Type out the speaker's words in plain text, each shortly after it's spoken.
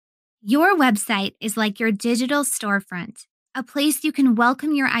Your website is like your digital storefront, a place you can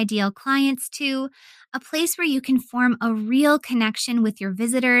welcome your ideal clients to, a place where you can form a real connection with your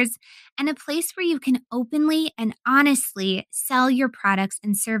visitors, and a place where you can openly and honestly sell your products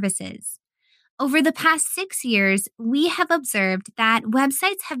and services. Over the past 6 years, we have observed that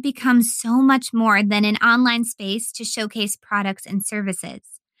websites have become so much more than an online space to showcase products and services.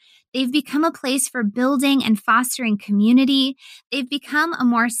 They've become a place for building and fostering community. They've become a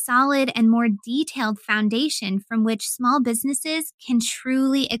more solid and more detailed foundation from which small businesses can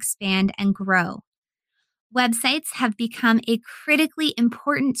truly expand and grow. Websites have become a critically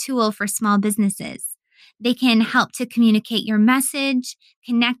important tool for small businesses. They can help to communicate your message,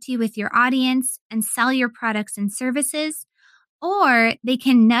 connect you with your audience, and sell your products and services, or they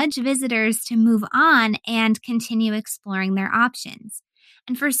can nudge visitors to move on and continue exploring their options.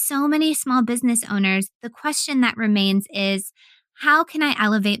 And for so many small business owners, the question that remains is, how can I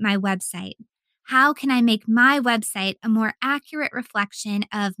elevate my website? How can I make my website a more accurate reflection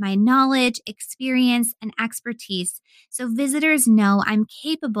of my knowledge, experience, and expertise so visitors know I'm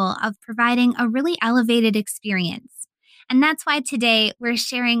capable of providing a really elevated experience? And that's why today we're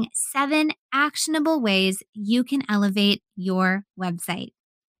sharing 7 actionable ways you can elevate your website.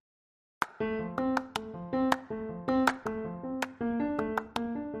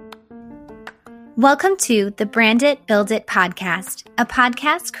 Welcome to the Brand It, Build It podcast, a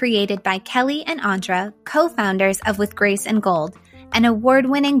podcast created by Kelly and Andra, co-founders of With Grace and Gold, an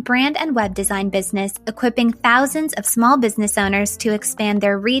award-winning brand and web design business equipping thousands of small business owners to expand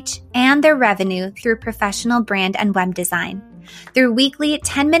their reach and their revenue through professional brand and web design. Through weekly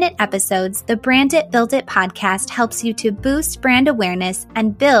 10-minute episodes, the Brand It, Build It podcast helps you to boost brand awareness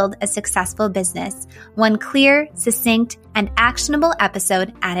and build a successful business, one clear, succinct, and actionable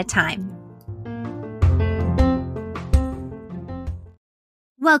episode at a time.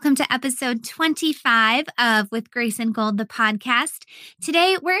 Welcome to episode 25 of With Grace and Gold, the podcast.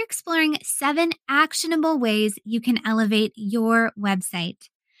 Today, we're exploring 7 actionable ways you can elevate your website.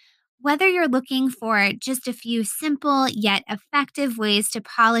 Whether you're looking for just a few simple yet effective ways to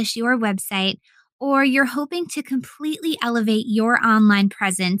polish your website, or you're hoping to completely elevate your online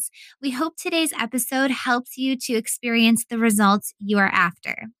presence, we hope today's episode helps you to experience the results you are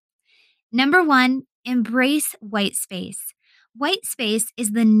after. Number 1, embrace white space. White space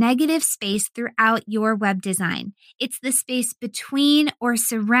is the negative space throughout your web design. It's the space between or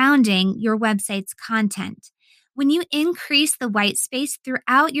surrounding your website's content. When you increase the white space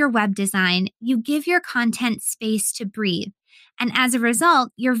throughout your web design, you give your content space to breathe. And as a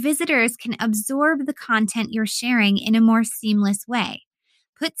result, your visitors can absorb the content you're sharing in a more seamless way.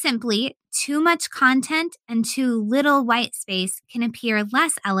 Put simply, too much content and too little white space can appear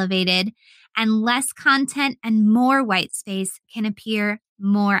less elevated, and less content and more white space can appear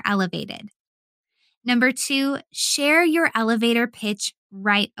more elevated. Number 2, share your elevator pitch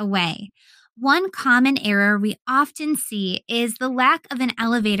right away. One common error we often see is the lack of an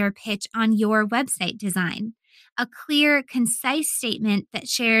elevator pitch on your website design. A clear, concise statement that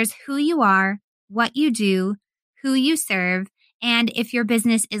shares who you are, what you do, who you serve, and if your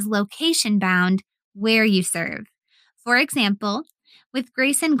business is location bound, where you serve. For example, With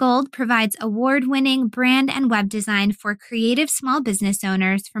Grace and Gold provides award-winning brand and web design for creative small business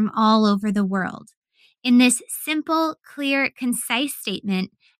owners from all over the world. In this simple, clear, concise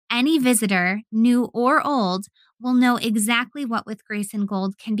statement, any visitor, new or old, will know exactly what With Grace and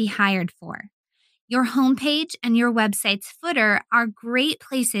Gold can be hired for. Your homepage and your website's footer are great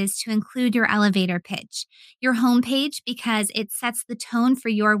places to include your elevator pitch. Your homepage because it sets the tone for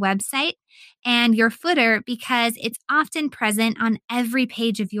your website, and your footer because it's often present on every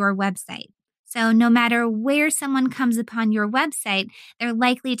page of your website. So no matter where someone comes upon your website, they're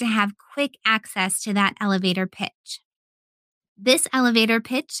likely to have quick access to that elevator pitch. This elevator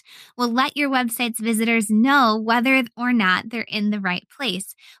pitch will let your website's visitors know whether or not they're in the right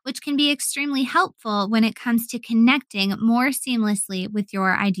place, which can be extremely helpful when it comes to connecting more seamlessly with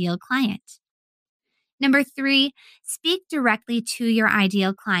your ideal client. Number 3, speak directly to your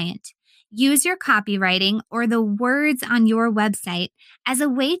ideal client. Use your copywriting or the words on your website as a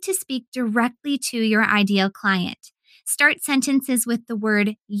way to speak directly to your ideal client. Start sentences with the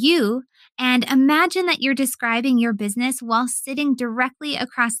word you and imagine that you're describing your business while sitting directly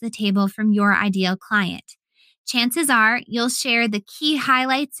across the table from your ideal client. Chances are you'll share the key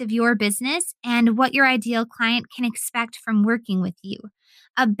highlights of your business and what your ideal client can expect from working with you.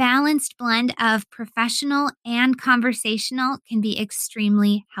 A balanced blend of professional and conversational can be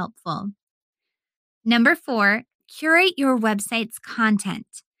extremely helpful. Number 4, curate your website's content.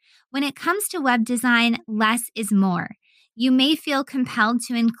 When it comes to web design, less is more. You may feel compelled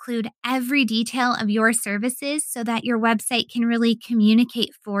to include every detail of your services so that your website can really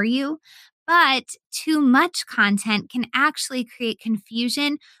communicate for you. But too much content can actually create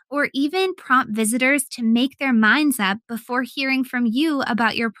confusion or even prompt visitors to make their minds up before hearing from you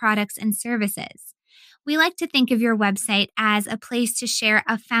about your products and services. We like to think of your website as a place to share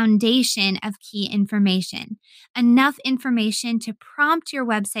a foundation of key information, enough information to prompt your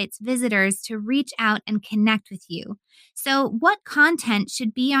website's visitors to reach out and connect with you. So, what content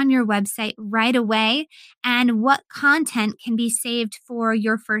should be on your website right away, and what content can be saved for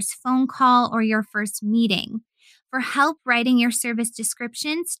your first phone call or your first meeting? For help writing your service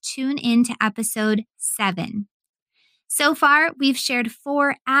descriptions, tune in to episode 7. So far, we've shared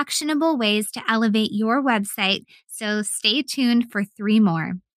 4 actionable ways to elevate your website, so stay tuned for 3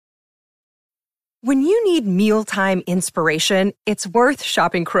 more. When you need mealtime inspiration, it's worth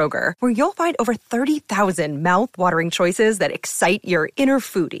shopping Kroger, where you'll find over 30,000 mouth-watering choices that excite your inner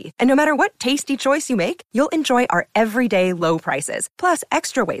foodie. And no matter what tasty choice you make, you'll enjoy our everyday low prices, plus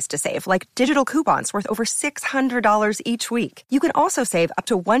extra ways to save, like digital coupons worth over $600 each week. You can also save up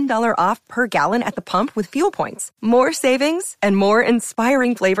to $1 off per gallon at the pump with fuel points. More savings and more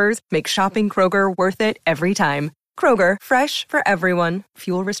inspiring flavors make shopping Kroger worth it every time. Kroger, fresh for everyone.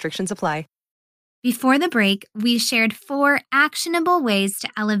 Fuel restrictions apply. Before the break, we shared 4 actionable ways to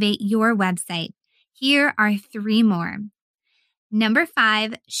elevate your website. Here are 3 more. Number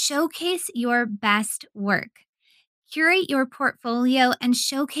 5, showcase your best work. Curate your portfolio and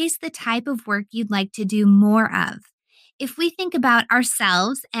showcase the type of work you'd like to do more of. If we think about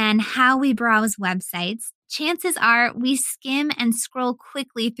ourselves and how we browse websites, chances are we skim and scroll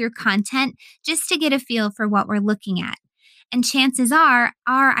quickly through content just to get a feel for what we're looking at. And chances are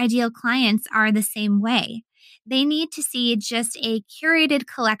our ideal clients are the same way. They need to see just a curated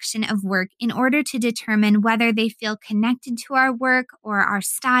collection of work in order to determine whether they feel connected to our work or our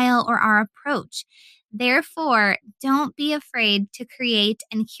style or our approach. Therefore, don't be afraid to create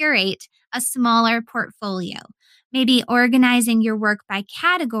and curate a smaller portfolio. Maybe organizing your work by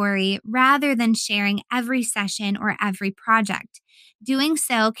category rather than sharing every session or every project. Doing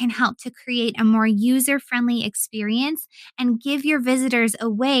so can help to create a more user-friendly experience and give your visitors a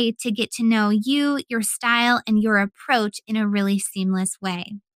way to get to know you, your style, and your approach in a really seamless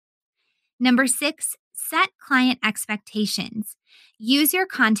way. Number 6, set client expectations. Use your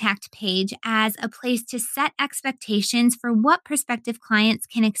contact page as a place to set expectations for what prospective clients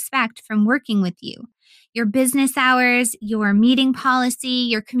can expect from working with you. Your business hours, your meeting policy,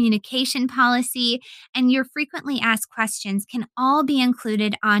 your communication policy, and your frequently asked questions can all be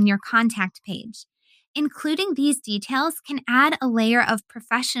included on your contact page. Including these details can add a layer of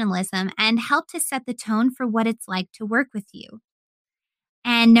professionalism and help to set the tone for what it's like to work with you.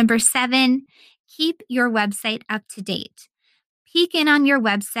 And number 7, keep your website up to date. Peek in on your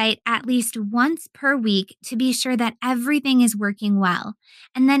website at least once per week to be sure that everything is working well,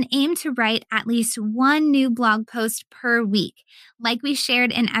 and then aim to write at least 1 new blog post per week. Like we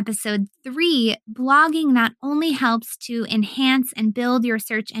shared in episode 3, blogging not only helps to enhance and build your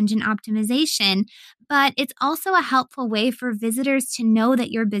search engine optimization, but it's also a helpful way for visitors to know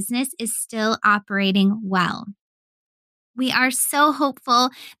that your business is still operating well. We are so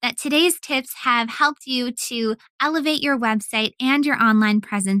hopeful that today's tips have helped you to elevate your website and your online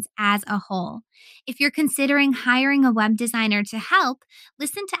presence as a whole. If you're considering hiring a web designer to help,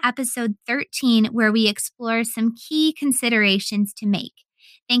 listen to episode 13 where we explore some key considerations to make.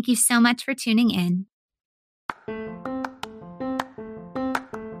 Thank you so much for tuning in.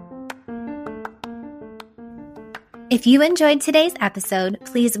 If you enjoyed today's episode,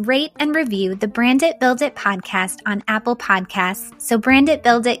 please rate and review the Brand It, Build It podcast on Apple Podcasts so Brand It,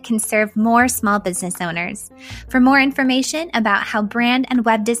 Build It can serve more small business owners. For more information about how brand and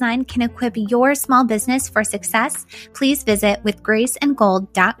web design can equip your small business for success, please visit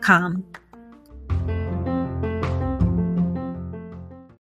withgraceandgold.com.